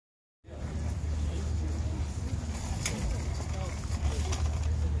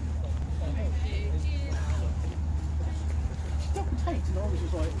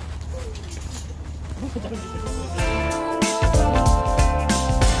Hi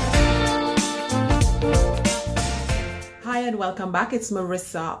and welcome back. It's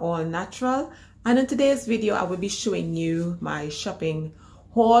Marissa, All Natural, and in today's video I will be showing you my shopping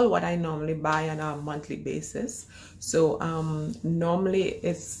haul, what I normally buy on a monthly basis. So normally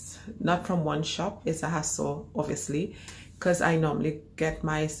it's not from one shop. It's a hassle, obviously, because I normally get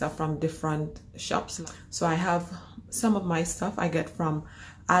my stuff from different shops. So I have some of my stuff I get from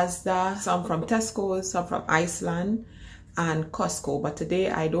ASDA, some from TESCO, some from ICELAND and Costco, but today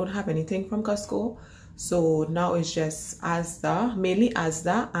I don't have anything from Costco. So now it's just ASDA, mainly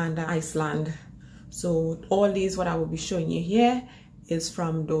ASDA and ICELAND. So all these, what I will be showing you here, is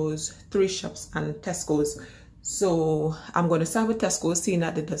from those three shops and Tesco's. So I'm going to start with Tesco's, seeing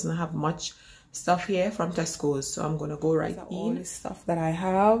that it doesn't have much stuff here from Tesco's. So I'm going to go right in. All the stuff that I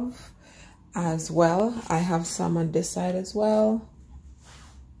have as well. I have some on this side as well.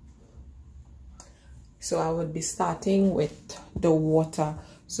 So I would be starting with the water.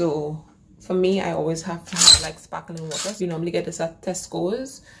 So for me, I always have to have like sparkling water. We normally get this at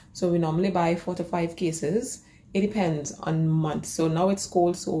Tesco's. So we normally buy 4 to 5 cases. It depends on month. So now it's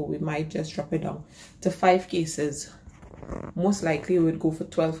cold, so we might just drop it down to 5 cases. Most likely we would go for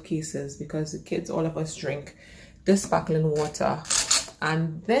 12 cases because the kids, all of us, drink this sparkling water.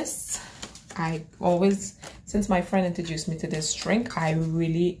 And this, I always, since my friend introduced me to this drink, I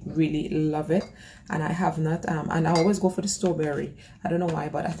really love it. And I have not, and I always go for the strawberry. I don't know why,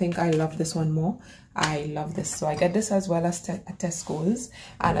 but I think I love this one more. I love this. So I get this as well as at Tesco's.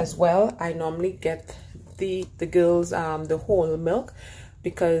 And as well, I normally get the girls the whole milk,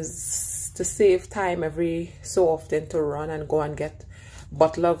 because to save time every so often to run and go and get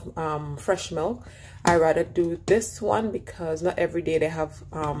bottle of fresh milk, I rather do this one because not every day they have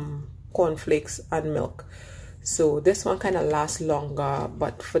cornflakes and milk. So this one kind of lasts longer,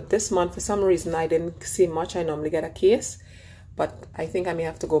 but for this month, for some reason, I didn't see much. I normally get a case, but I think I may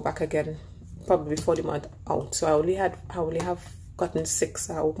have to go back again probably before the month out. So I only have gotten 6.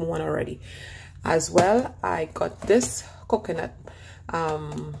 I opened one already. As well, I got this coconut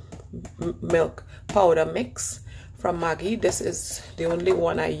milk powder mix from Maggie. This is the only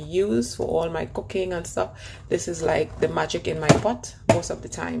one I use for all my cooking and stuff. This is like the magic in my pot most of the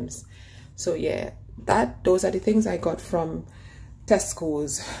times. So yeah, those are the things I got from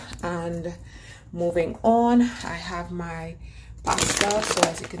Tesco's. And moving on, I have my pasta. So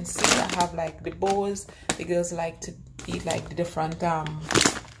as you can see, I have like the bowls. The girls like to eat like the different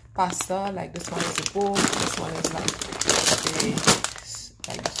pasta. Like this one is a bowl, this one is like the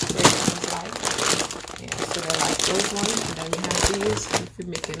yeah, so they like those ones. And then we have these if you're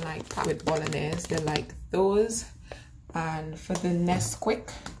making like with bolognese, they like those. And for the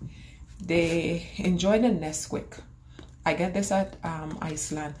Nesquik, they enjoy the Nesquik. I get this at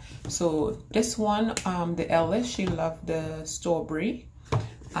ICELAND. So this one, the eldest, she loved the strawberry,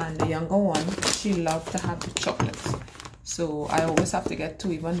 and the younger one, she loved to have the chocolates. So I always have to get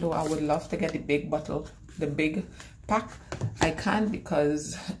 2, even though I would love to get the big bottle, the big pack. I can't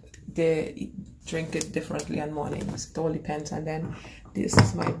because they drink it differently on mornings. It all depends. And then this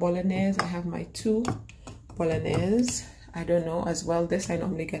is my bolognese. I have my 2 bolognese. I don't know as well. This I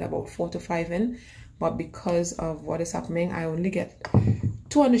normally get about 4 to 5 in, but because of what is happening, I only get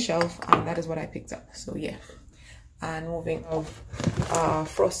 2 on the shelf, and that is what I picked up. So yeah. And moving of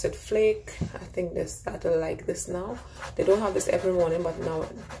frosted flake, I think they started like this now. They don't have this every morning, but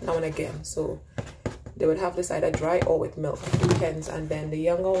now and again. So they would have this either dry or with milk, it depends. And then the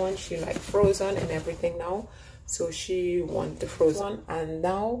younger one, she like frozen and everything now, so she want the frozen. And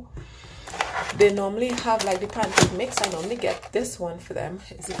now they normally have like the pancake mix. I normally get this one for them.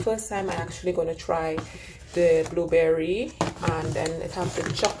 It's the first time I actually gonna try the blueberry, and then it has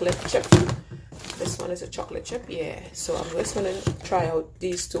the chocolate chip. This one is a chocolate chip, yeah. So I'm just gonna try out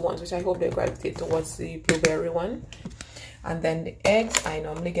these 2 ones, which I hope they gravitate towards the blueberry one. And then the eggs, I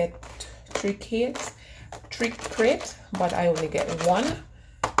normally get 3 crates, but I only get 1.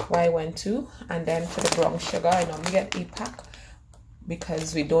 Why I went 2. And then for the brown sugar, I normally get a pack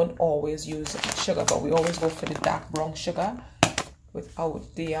because we don't always use sugar, but we always go for the dark brown sugar without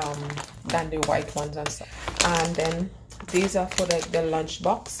the than the white ones and stuff. And then these are for the lunch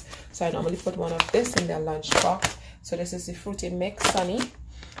box. So I normally put one of this in their lunch box. So this is the fruity mix Sunny,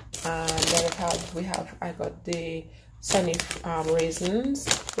 and then I got the Sunny raisins,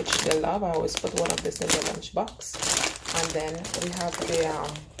 which they love. I always put one of this in the lunch box. And then we have the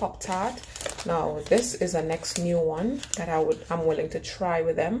Pop-Tart. Now this is the next new one that I'm willing to try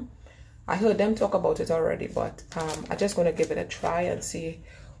with them. I heard them talk about it already, but I'm just going to give it a try and see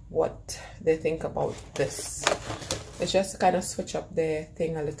what they think about this. It's just to kind of switch up the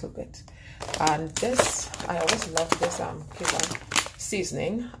thing a little bit. And this, I always love this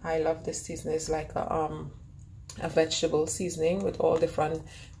seasoning. I love this seasoning. It's like a vegetable seasoning with all different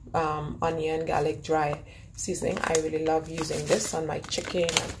onion, garlic, dry seasoning. I really love using this on my chicken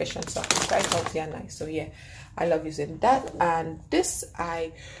and fish and stuff. It's very healthy and nice. So yeah, I love using that. And this,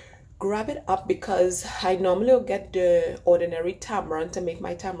 I grab it up because I normally will get the ordinary tamarind to make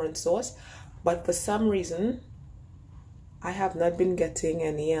my tamarind sauce, but for some reason I have not been getting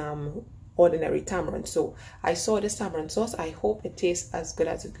any ordinary tamarind. So I saw this tamarind sauce. I hope it tastes as good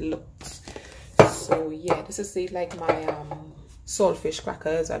as it looks. So yeah, this is like my saltfish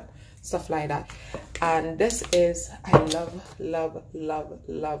crackers and stuff like that. And this is, I love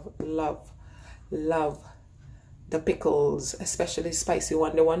the pickles, especially spicy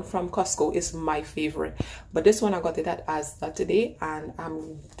one. The one from Costco is my favorite, but this one I got it at ASDA today, and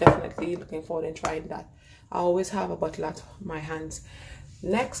I'm definitely looking forward to trying that. I always have a bottle at my hands.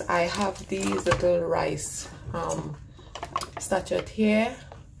 Next, I have these little rice sachet here.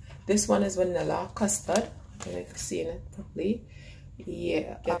 This one is vanilla custard. I don't know if you're seeing it properly.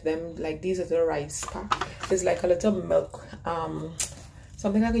 Yeah, get them like these little rice pack. It's like a little milk,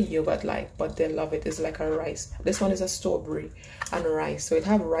 something like a yogurt like, but they love it. It's like a rice. This one is a strawberry and rice. So it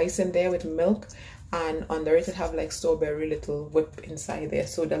have rice in there with milk, and under it have like strawberry little whip inside there.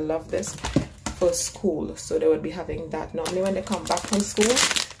 So they love this for school. So they would be having that. Normally when they come back from school,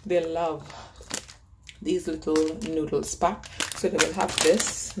 they love these little noodles pack. So they will have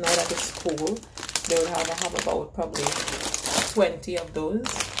this. Now that it's cool, they will have about probably 20 of those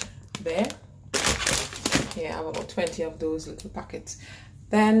there. Yeah, I have about 20 of those little packets.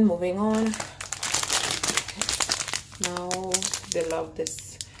 Then moving on, now they love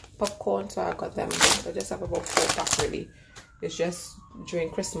this popcorn, so I got them. I just have about 4 packs really. It's just during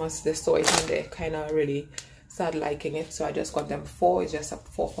Christmas they saw it and they kind of really started liking it, so I just got them 4. It's just a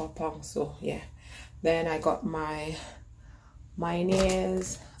 4 pounds. So yeah. Then I got my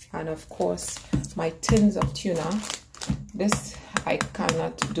mayonnaise and of course my tins of tuna. This I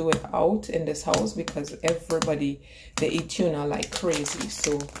cannot do it out in this house because everybody, they eat tuna like crazy.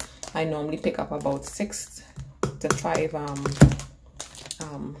 So I normally pick up about 6 to 5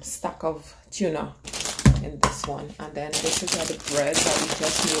 stack of tuna in this one. And then this is the bread that we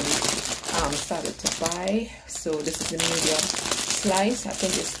just newly started to buy. So this is the medium slice. I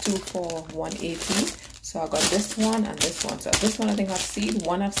think it's 2 for 180. So I got this one and this one. So this one I think I've seen.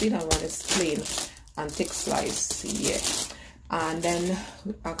 One I've seen and one is plain and thick slice. Yeah. And then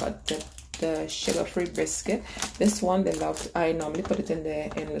I got the sugar-free biscuit. This one they loved. I normally put it in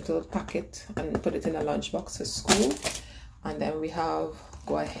a little packet and put it in a lunchbox for school. And then we have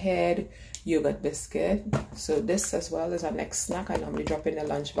Go Ahead yogurt biscuit. So this as well is our next snack. I normally drop in the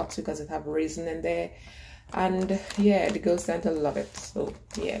lunchbox because it have raisin in there. And yeah, the girls tend to love it. So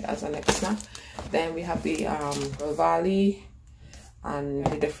yeah, that's our next snack. Then we have the Valley and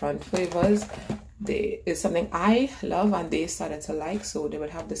the different flavors. It's something I love and they started to like, so they would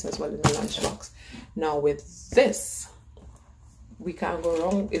have this as well in the lunchbox. Now with this, we can't go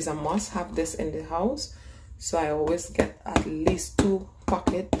wrong. It's a must have this in the house. So I always get at least 2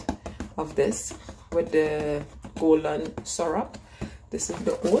 packets of this with the golden syrup. This is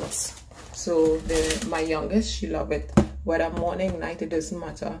the oats. So my youngest, she love it. Whether morning, night, it doesn't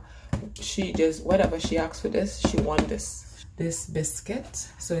matter. She just, whatever she asks for this, she want this biscuit.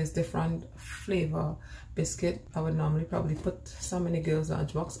 So it's different flavor biscuit. I would normally probably put some in the girls'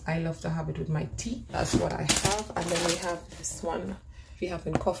 lunchbox. I love to have it with my tea. That's what I have. And then we have this one if you have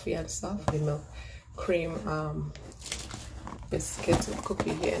in coffee and stuff, the milk cream biscuit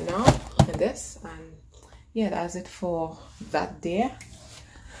cookie here now, and this. And yeah, that's it for that there.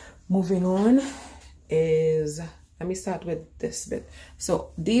 Moving on is, let me start with this bit.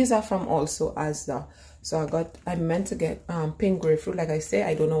 So these are from also ASDA. So I meant to get pink grapefruit. Like I say,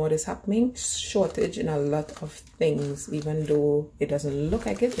 I don't know what is happening. Shortage in a lot of things, even though it doesn't look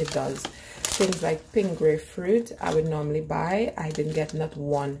like it, it does. Things like pink grapefruit I would normally buy. I didn't get not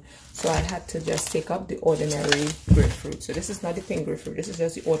one. So I had to just take up the ordinary grapefruit. So this is not the pink grapefruit. This is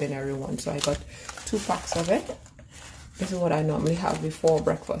just the ordinary one. So I got 2 packs of it. This is what I normally have before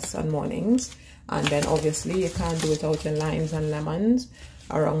breakfast and mornings. And then obviously you can't do without your limes and lemons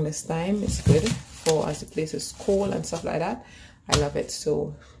around this time. It's good for as the place is cold and stuff like that. I love it.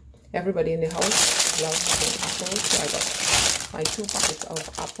 So everybody in the house loves having apples. So I got my 2 packets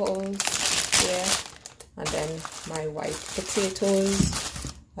of apples here. And then my white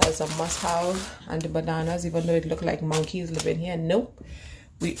potatoes as a must have. And the bananas, even though it look like monkeys living here, nope.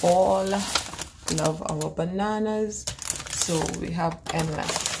 We all love our bananas. So we have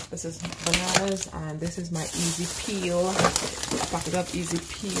endless. This is bananas, and this is my easy peel, packet of easy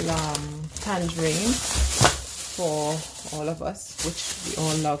peel tangerine for all of us, which we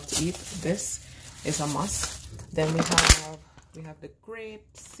all love to eat. This is a must. Then we have the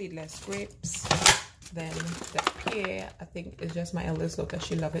grapes, seedless grapes. Then the pear, I think it's just my eldest daughter,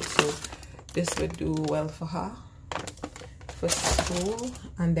 she loves it, so this would do well for her for school.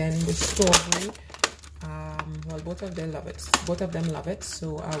 And then the strawberry, well, both of them love it,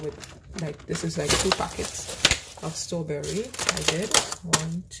 so I would like, this is like 2 packets of strawberry. I did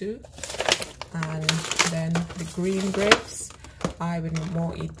 1, 2, and then the green grapes, I would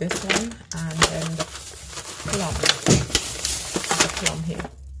more eat this one, and then the plum here.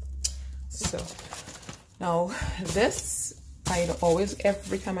 So now this, I always,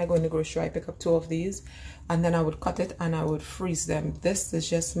 every time I go in the grocery, I pick up 2 of these, and then I would cut it and I would freeze them. This is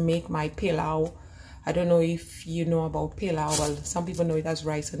just make my pilau. I don't know if you know about pilau. Well, some people know it as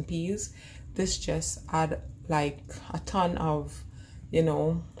rice and peas. This just add like a ton of, you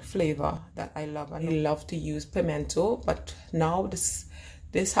know, flavor that I love. I love to use pimento, but now this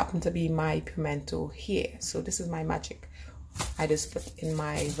happened to be my pimento here. So this is my magic. I just put in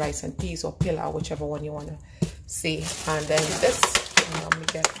my rice and peas or pilau, whichever one you want to say. And then this, I normally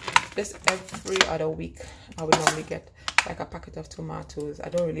get this every other week. I would normally get like a packet of tomatoes. I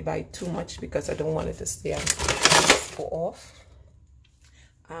don't really buy too much because I don't want it to stay and go off.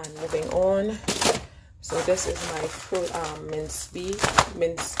 And moving on, so this is my full minced beef.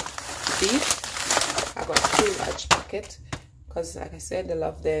 I got 2 large packet because, like I said, I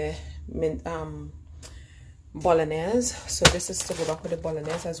love the bolognese. So this is to go back with the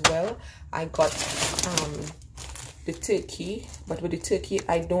bolognese as well. I got the turkey, but with the turkey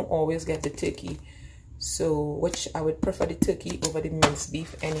I don't always get the turkey, so which I would prefer the turkey over the minced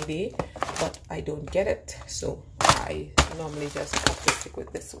beef any day, but I don't get it, so I normally just have to stick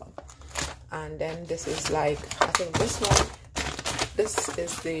with this one. And then this is like, I think this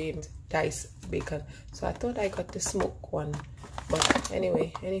is the diced bacon, so I thought I got the smoked one, but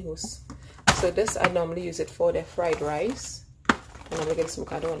anyway, anywho's, so this I normally use it for the fried rice. I normally get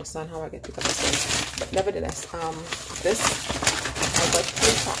smoke. I don't understand how I get picked up this one, but nevertheless, this I got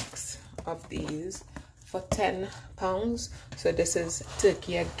 3 packs of these for £10. So this is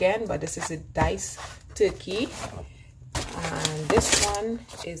turkey again, but this is a diced turkey, and this one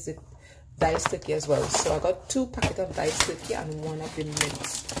is a diced turkey as well. So I got 2 packets of diced turkey and 1 of the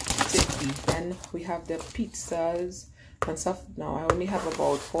minced turkey. Then we have the pizzas and stuff. Now I only have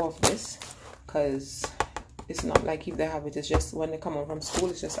about 4 of this because it's not like if they have it, it's just when they come home from school,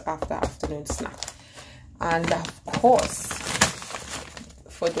 it's just after afternoon snack. And of course,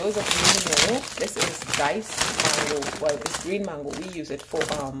 for those of you who know, this is diced mango. Well, it's green mango. We use it for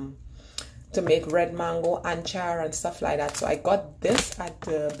to make red mango, anchar and stuff like that. So I got this at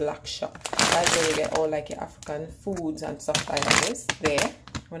the black shop. That's where you get all like your African foods and stuff like this. There,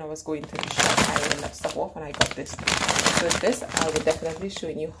 when I was going to the shop, I ended up stuff off and I got this. So this, I will definitely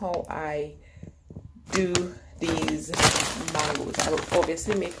showing you how I do these mangoes. I will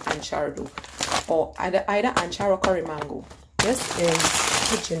obviously make anchardo, or either anchar or curry mango. This is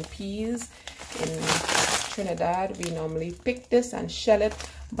pigeon peas. In Trinidad, we normally pick this and shell it,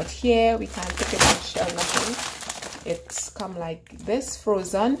 but here we can't pick it and shell nothing. It's come like this,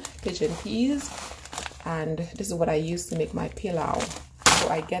 frozen pigeon peas, and this is what I use to make my pilau. So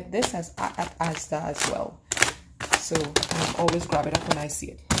I get this at ASDA as well. So I always grab it up when I see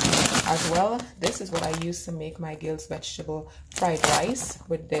it. As well, this is what I use to make my girls' vegetable fried rice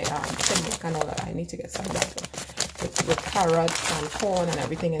with the turmeric and all that. I need to get some of that with carrots and corn and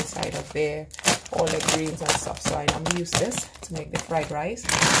everything inside of there, all the greens and stuff. So I normally use this to make the fried rice.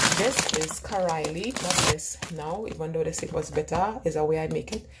 This is karaili, not this now, even though they say it was better, is a way I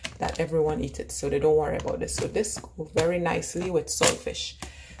make it that everyone eat it, so they don't worry about this. So this goes very nicely with saltfish.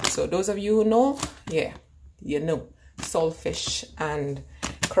 So those of you who know, yeah, you know, saltfish and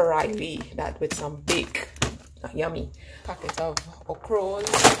karaili, that with some bake, yummy packet of okra.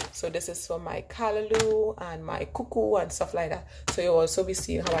 So this is for my callaloo and my cuckoo and stuff like that. So you'll also be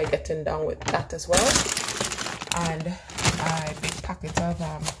seeing how I getting down with that as well. And a big packet of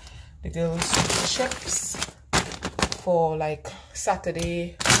the girls' chips for like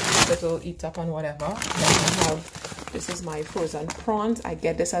Saturday little eat up and whatever. Then I have, this is my frozen prawns. I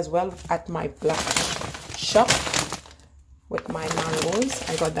get this as well at my black shop with my mangoes.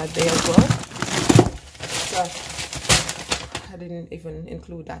 I got that there as well. So I didn't even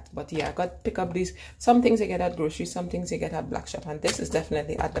include that, but yeah, I got to pick up these. Some things you get at grocery, some things you get at black shop, and this is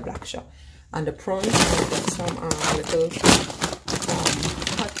definitely at the black shop. And the prawns, I got some little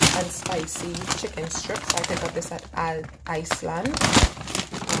hot and spicy chicken strips. I picked up this at ICELAND,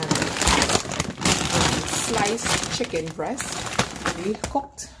 and sliced chicken breast, really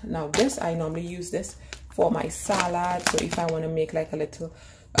cooked. Now this, I normally use this for my salad. So if I want to make like a little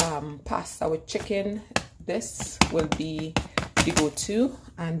pasta with chicken, this will be the go-to.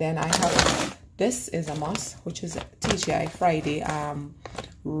 And then I have, this is a must, which is TGI Friday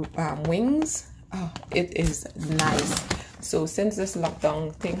wings. Oh, it is nice. So since this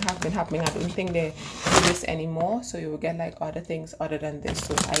lockdown thing have been happening, I don't think they do this anymore, so you will get like other things other than this.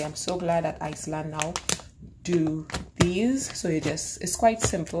 So I am so glad that ICELAND now do these. So it's quite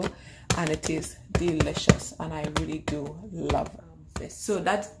simple and it is delicious, and I really do love this. So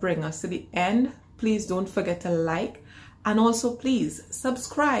that brings us to the end. Please don't forget to like, and also please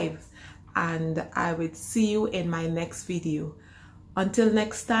subscribe, and I will see you in my next video. Until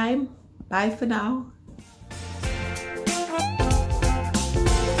next time, bye for now.